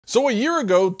So a year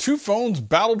ago, two phones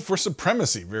battled for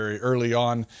supremacy very early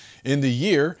on in the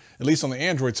year, at least on the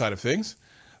Android side of things.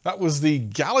 That was the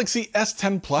Galaxy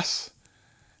S10 Plus.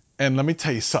 And let me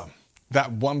tell you something,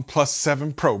 that Oneplus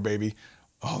 7 Pro, baby.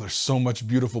 Oh, there's so much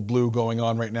beautiful blue going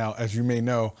on right now. As you may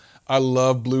know, I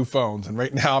love blue phones, and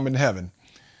right now I'm in heaven.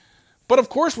 But of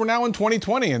course, we're now in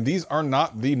 2020, and these are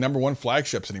not the #1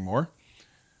 flagships anymore.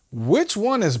 Which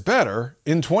one is better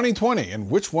in 2020, and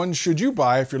which one should you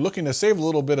buy if you're looking to save a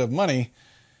little bit of money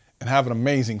and have an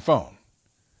amazing phone?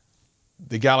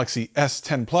 The Galaxy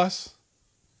S10 Plus,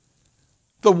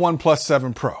 the OnePlus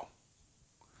 7 Pro.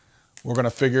 We're gonna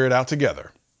figure it out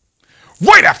together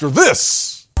right after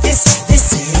this. This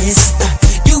is,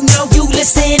 you know you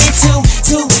listening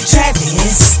to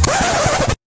Travis.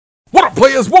 What up,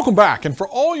 players? Welcome back, and for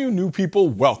all you new people,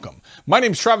 welcome. My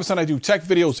name's Travis, and I do tech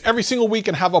videos every single week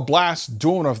and have a blast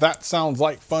doing it. If that sounds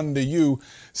like fun to you,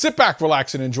 sit back,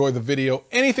 relax, and enjoy the video.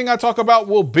 Anything I talk about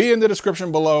will be in the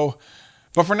description below.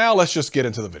 But for now, let's just get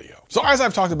into the video. So as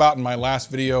I've talked about in my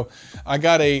last video, I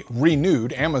got a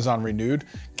Amazon renewed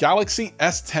Galaxy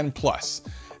S10 Plus.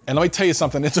 And let me tell you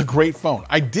something, it's a great phone.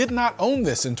 I did not own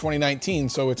this in 2019,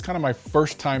 so it's kind of my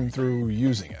first time through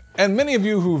using it. And many of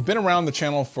you who've been around the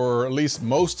channel for at least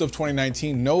most of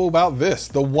 2019 know about this,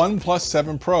 the OnePlus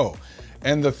 7 Pro,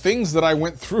 and the things that I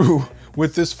went through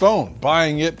with this phone,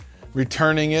 buying it,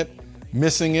 returning it,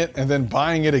 missing it, and then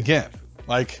buying it again.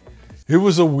 Like, it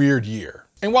was a weird year.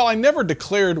 And while I never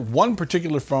declared one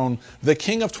particular phone the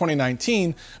king of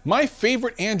 2019, my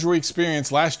favorite Android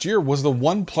experience last year was the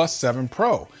OnePlus 7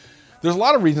 Pro. There's a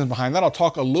lot of reasons behind that. I'll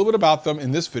talk a little bit about them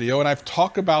in this video, and I've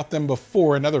talked about them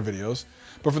before in other videos.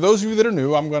 But for those of you that are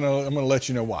new, I'm gonna let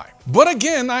you know why. But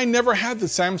again, I never had the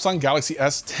Samsung Galaxy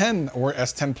S10 or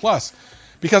S10 Plus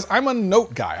because I'm a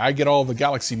Note guy. I get all the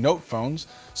Galaxy Note phones,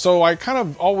 so I kind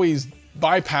of always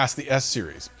bypass the S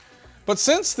series. But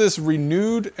since this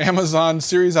renewed Amazon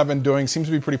series I've been doing seems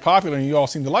to be pretty popular and you all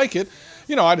seem to like it,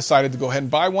 you know, I decided to go ahead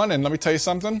and buy one, and let me tell you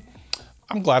something,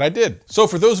 I'm glad I did. So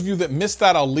for those of you that missed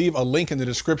that, I'll leave a link in the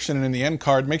description and in the end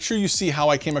card. Make sure you see how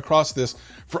I came across this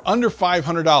for under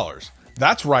 $500.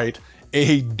 That's right,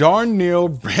 a darn near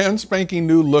brand spanking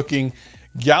new looking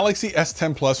Galaxy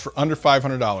S10 Plus for under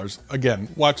 $500. Again,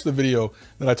 watch the video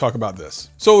that I talk about this.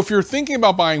 So if you're thinking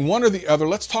about buying one or the other,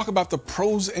 let's talk about the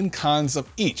pros and cons of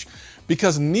each,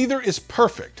 because neither is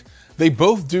perfect. They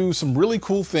both do some really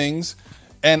cool things,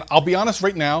 and I'll be honest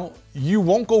right now, you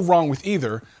won't go wrong with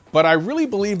either, but I really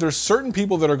believe there's certain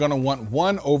people that are gonna want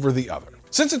one over the other.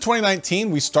 Since in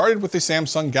 2019, we started with the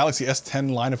Samsung Galaxy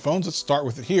S10 line of phones. Let's start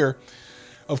with it here.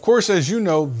 Of course, as you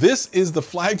know, this is the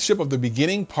flagship of the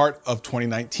beginning part of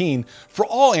 2019 for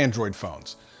all Android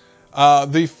phones.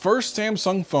 The first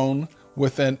Samsung phone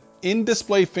with an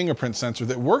in-display fingerprint sensor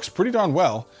that works pretty darn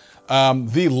well.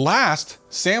 The last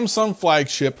Samsung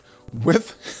flagship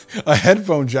with a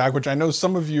headphone jack, which I know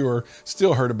some of you are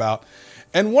still heard about.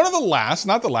 And one of the last,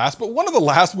 not the last, but one of the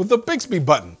last with the Bixby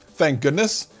button. Thank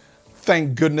goodness.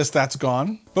 Thank goodness that's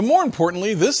gone. But more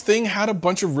importantly, this thing had a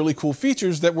bunch of really cool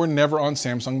features that were never on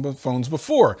Samsung phones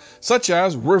before, such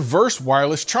as reverse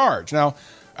wireless charge. Now,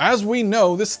 as we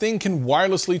know, this thing can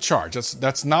wirelessly charge.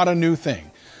 That's not a new thing.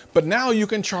 But now you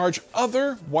can charge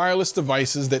other wireless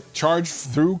devices that charge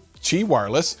through Qi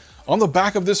Wireless on the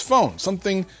back of this phone.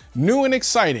 Something new and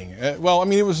exciting. Well, I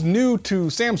mean, it was new to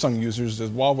Samsung users,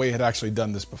 as Huawei had actually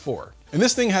done this before. And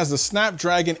this thing has the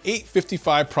Snapdragon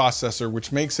 855 processor,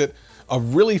 which makes it a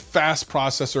really fast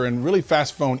processor and really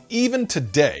fast phone even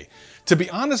today. To be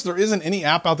honest, there isn't any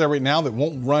app out there right now that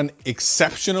won't run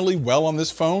exceptionally well on this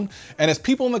phone. And as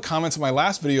people in the comments of my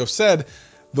last video have said,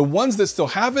 the ones that still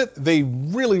have it, they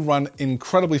really run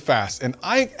incredibly fast. And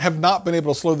I have not been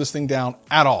able to slow this thing down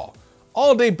at all.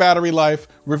 All day battery life,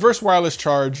 reverse wireless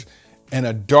charge, and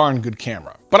a darn good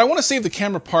camera. But I want to save the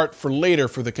camera part for later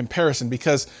for the comparison,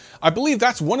 because I believe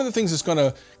that's one of the things that's going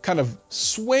to kind of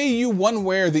sway you one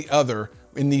way or the other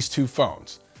in these two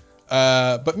phones.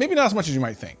 But maybe not as much as you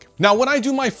might think. Now, when I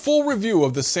do my full review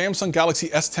of the Samsung Galaxy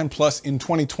S10 Plus in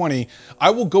 2020, I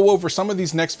will go over some of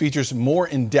these next features more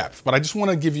in depth, but I just want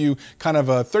to give you kind of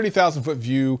a 30,000 foot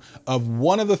view of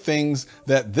one of the things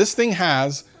that this thing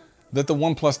has that the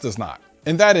OnePlus does not.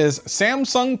 And that is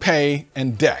Samsung Pay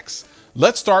and DeX.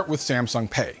 Let's start with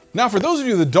Samsung Pay. Now, for those of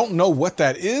you that don't know what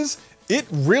that is, it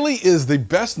really is the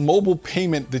best mobile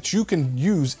payment that you can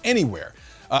use anywhere.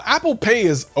 Apple Pay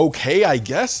is okay, I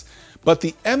guess, but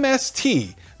the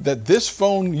MST that this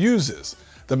phone uses,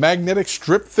 the magnetic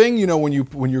strip thing, you know, when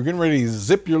you're getting ready to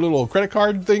zip your little credit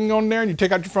card thing on there and you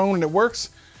take out your phone and it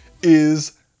works,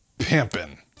 is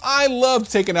pimping. I love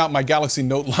taking out my Galaxy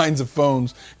Note lines of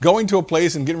phones, going to a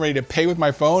place and getting ready to pay with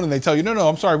my phone, and they tell you, no,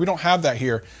 I'm sorry, we don't have that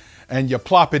here. And you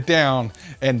plop it down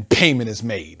and payment is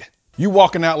made. You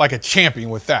walking out like a champion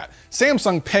with that.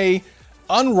 Samsung Pay,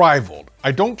 unrivaled.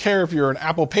 I don't care if you're an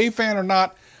Apple Pay fan or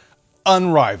not,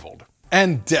 unrivaled.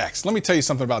 And DeX, let me tell you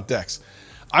something about DeX.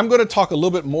 I'm going to talk a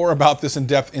little bit more about this in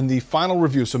depth in the final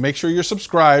review, so make sure you're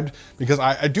subscribed because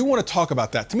I do want to talk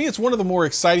about that. To me, it's one of the more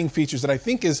exciting features that I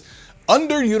think is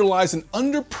underutilized and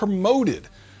underpromoted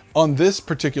on this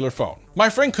particular phone. My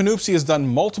friend Knoopsy has done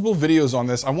multiple videos on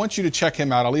this. I want you to check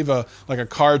him out. I'll leave a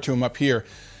card to him up here.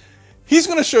 He's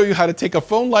going to show you how to take a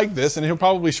phone like this, and he'll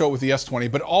probably show it with the S20,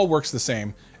 but it all works the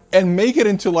same, and make it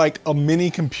into like a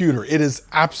mini computer. It is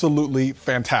absolutely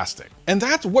fantastic. And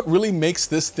that's what really makes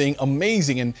this thing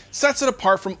amazing and sets it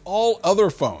apart from all other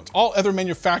phones, all other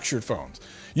manufactured phones.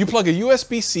 You plug a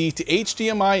USB-C to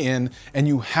HDMI in and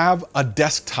you have a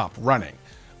desktop running.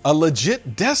 A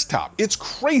legit desktop. It's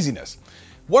craziness.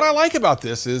 What I like about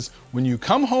this is when you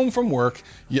come home from work,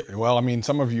 well, I mean,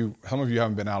 some of you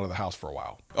haven't been out of the house for a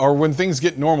while. Or when things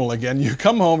get normal again, you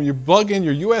come home, you plug in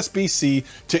your USB-C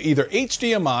to either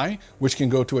HDMI, which can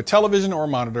go to a television or a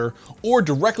monitor, or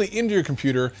directly into your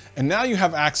computer, and now you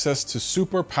have access to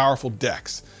super powerful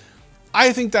DeX.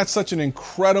 I think that's such an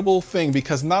incredible thing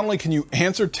because not only can you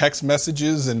answer text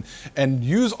messages and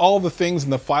use all the things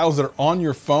and the files that are on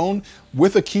your phone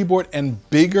with a keyboard and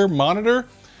bigger monitor,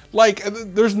 like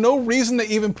there's no reason to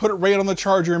even put it right on the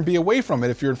charger and be away from it.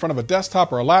 If you're in front of a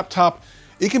desktop or a laptop,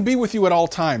 it can be with you at all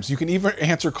times. You can even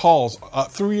answer calls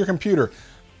through your computer.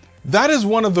 That is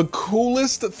one of the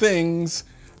coolest things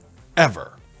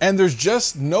ever. And there's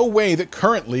just no way that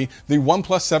currently the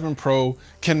OnePlus 7 Pro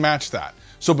can match that.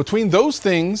 So between those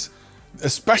things,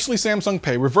 especially Samsung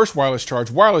Pay, reverse wireless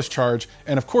charge,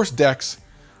 and of course DeX,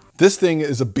 this thing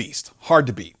is a beast, hard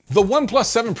to beat. The OnePlus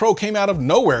 7 Pro came out of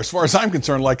nowhere as far as I'm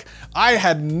concerned. Like, I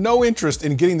had no interest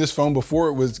in getting this phone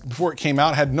before it came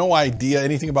out, had no idea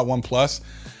anything about OnePlus.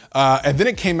 And then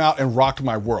it came out and rocked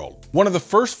my world. One of the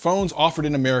first phones offered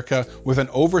in America with an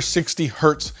over 60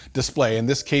 hertz display, in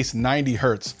this case 90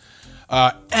 hertz,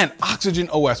 and Oxygen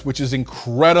OS, which is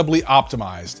incredibly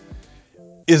optimized,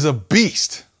 is a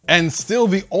beast. And still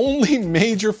the only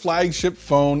major flagship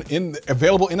phone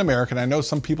available in America, and I know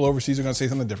some people overseas are gonna say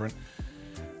something different,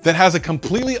 that has a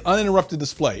completely uninterrupted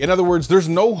display. In other words, there's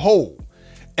no hole.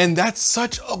 And that's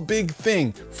such a big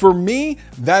thing. For me,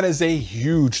 that is a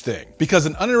huge thing because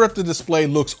an uninterrupted display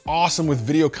looks awesome with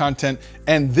video content,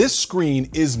 and this screen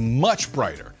is much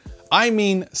brighter. I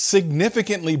mean,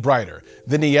 significantly brighter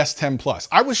than the S10 Plus.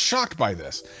 I was shocked by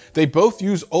this. They both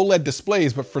use OLED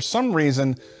displays, but for some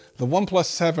reason, the OnePlus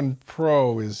 7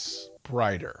 Pro is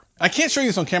brighter. I can't show you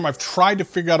this on camera. I've tried to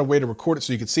figure out a way to record it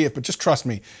so you can see it, but just trust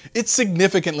me, it's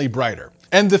significantly brighter.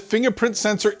 And the fingerprint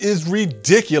sensor is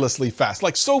ridiculously fast,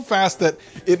 like so fast that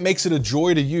it makes it a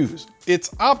joy to use.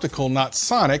 It's optical, not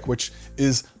sonic, which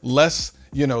is less,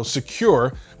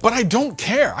 secure, but I don't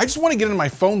care. I just want to get into my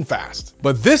phone fast.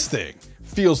 But this thing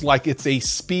feels like it's a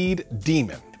speed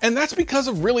demon. And that's because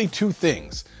of really two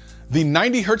things: the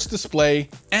 90 hertz display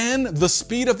and the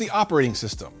speed of the operating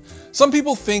system. Some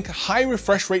people think high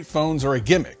refresh rate phones are a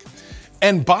gimmick,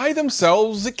 and by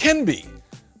themselves it can be.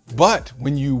 But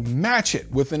when you match it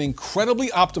with an incredibly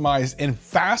optimized and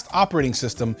fast operating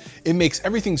system, it makes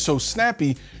everything so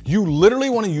snappy, you literally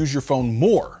want to use your phone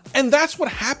more. And that's what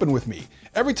happened with me.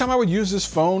 Every time I would use this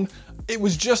phone, it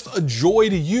was just a joy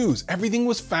to use. Everything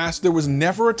was fast. There was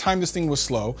never a time this thing was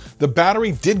slow. The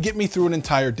battery did get me through an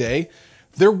entire day.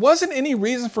 There wasn't any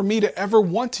reason for me to ever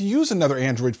want to use another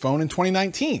Android phone in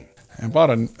 2019. I bought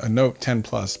a Note 10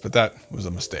 Plus, but that was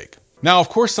a mistake. Now, of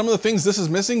course, some of the things this is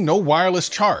missing: no wireless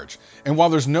charge. And while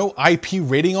there's no IP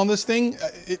rating on this thing,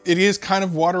 it is kind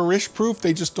of water-ish proof.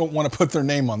 They just don't want to put their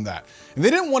name on that. And they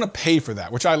didn't want to pay for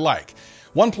that, which I like.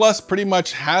 OnePlus pretty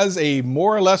much has a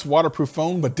more or less waterproof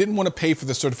phone, but didn't want to pay for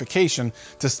the certification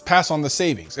to pass on the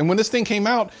savings. And when this thing came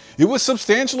out, it was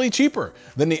substantially cheaper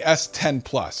than the S10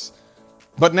 Plus.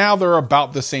 But now they're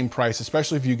about the same price,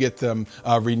 especially if you get them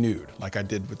renewed, like I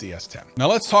did with the S10. Now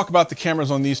let's talk about the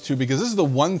cameras on these two, because this is the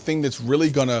one thing that's really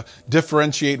gonna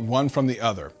differentiate one from the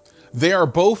other. They are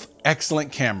both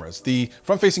excellent cameras. The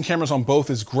front-facing cameras on both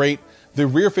is great. The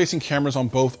rear-facing cameras on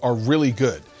both are really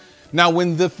good. Now,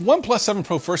 when the OnePlus 7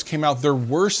 Pro first came out, there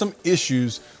were some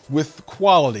issues with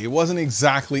quality. It wasn't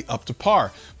exactly up to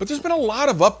par, but there's been a lot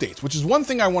of updates, which is one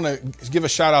thing I want to give a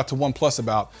shout out to OnePlus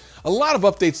about. A lot of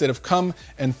updates that have come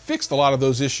and fixed a lot of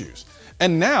those issues.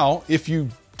 And now, if you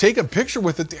take a picture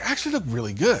with it, they actually look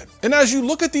really good. And as you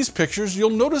look at these pictures, you'll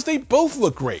notice they both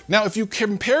look great. Now, if you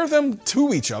compare them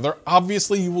to each other,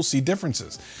 obviously you will see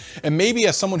differences. And maybe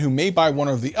as someone who may buy one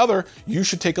or the other, you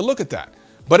should take a look at that.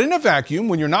 But in a vacuum,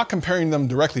 when you're not comparing them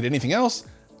directly to anything else,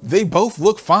 they both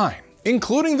look fine,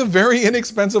 including the very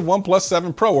inexpensive OnePlus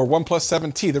 7 Pro or OnePlus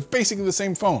 7T. They're basically the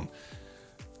same phone.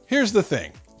 Here's the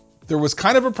thing. There was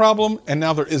kind of a problem, and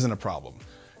now there isn't a problem.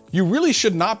 You really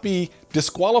should not be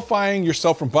disqualifying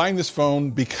yourself from buying this phone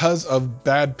because of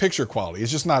bad picture quality.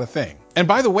 It's just not a thing. And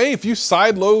by the way, if you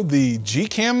sideload the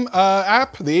Gcam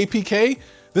app, the APK,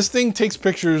 this thing takes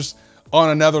pictures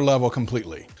on another level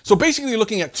completely. So basically you're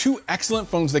looking at two excellent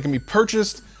phones that can be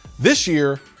purchased this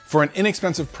year for an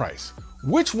inexpensive price.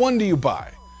 Which one do you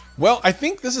buy? Well, I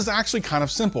think this is actually kind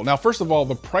of simple. Now, first of all,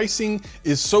 the pricing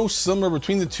is so similar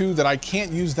between the two that I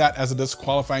can't use that as a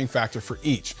disqualifying factor for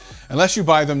each, unless you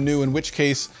buy them new, in which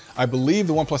case I believe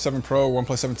the OnePlus 7 Pro or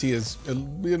OnePlus 7T is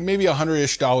maybe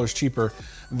 $100-ish cheaper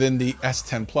than the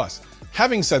S10 Plus.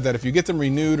 Having said that, if you get them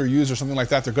renewed or used or something like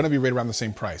that, they're gonna be right around the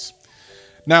same price.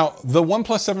 Now, the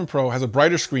OnePlus 7 Pro has a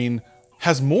brighter screen,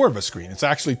 has more of a screen. It's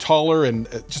actually taller and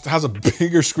it just has a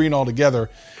bigger screen altogether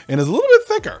and is a little bit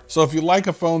thicker. So if you like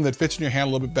a phone that fits in your hand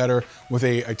a little bit better with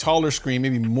a taller screen,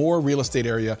 maybe more real estate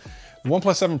area, the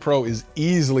OnePlus 7 Pro is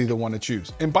easily the one to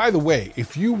choose. And by the way,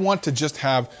 if you want to just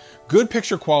have good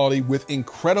picture quality with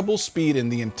incredible speed in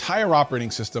the entire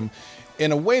operating system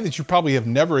in a way that you probably have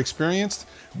never experienced,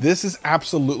 this is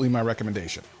absolutely my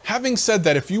recommendation. Having said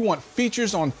that, if you want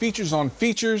features on features on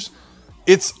features,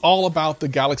 it's all about the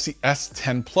Galaxy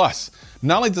S10 Plus.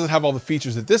 Not only does it have all the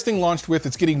features that this thing launched with,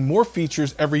 it's getting more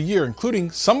features every year,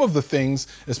 including some of the things,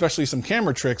 especially some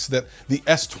camera tricks that the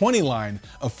S20 line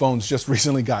of phones just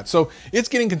recently got. So it's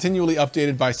getting continually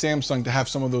updated by Samsung to have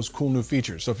some of those cool new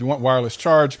features. So if you want wireless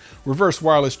charge, reverse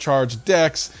wireless charge,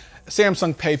 DeX,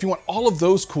 Samsung Pay, if you want all of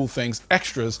those cool things,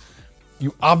 extras,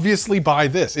 you obviously buy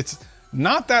this. It's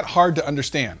not that hard to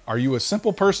understand. Are you a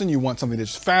simple person? You want something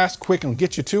that's fast, quick, and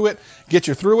get you to it, get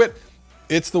you through it?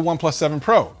 It's the OnePlus 7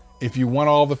 Pro. If you want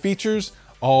all the features,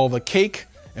 all the cake,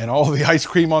 and all the ice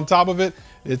cream on top of it,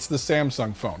 it's the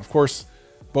Samsung phone. Of course,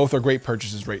 both are great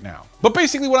purchases right now. But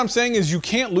basically what I'm saying is you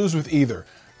can't lose with either.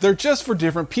 They're just for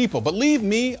different people. But leave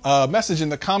me a message in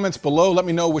the comments below. Let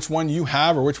me know which one you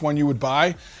have or which one you would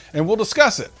buy, and we'll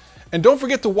discuss it. And don't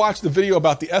forget to watch the video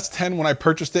about the S10 when I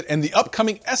purchased it and the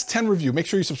upcoming S10 review. Make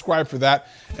sure you subscribe for that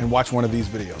and watch one of these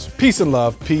videos. Peace and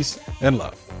love. Peace and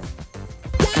love.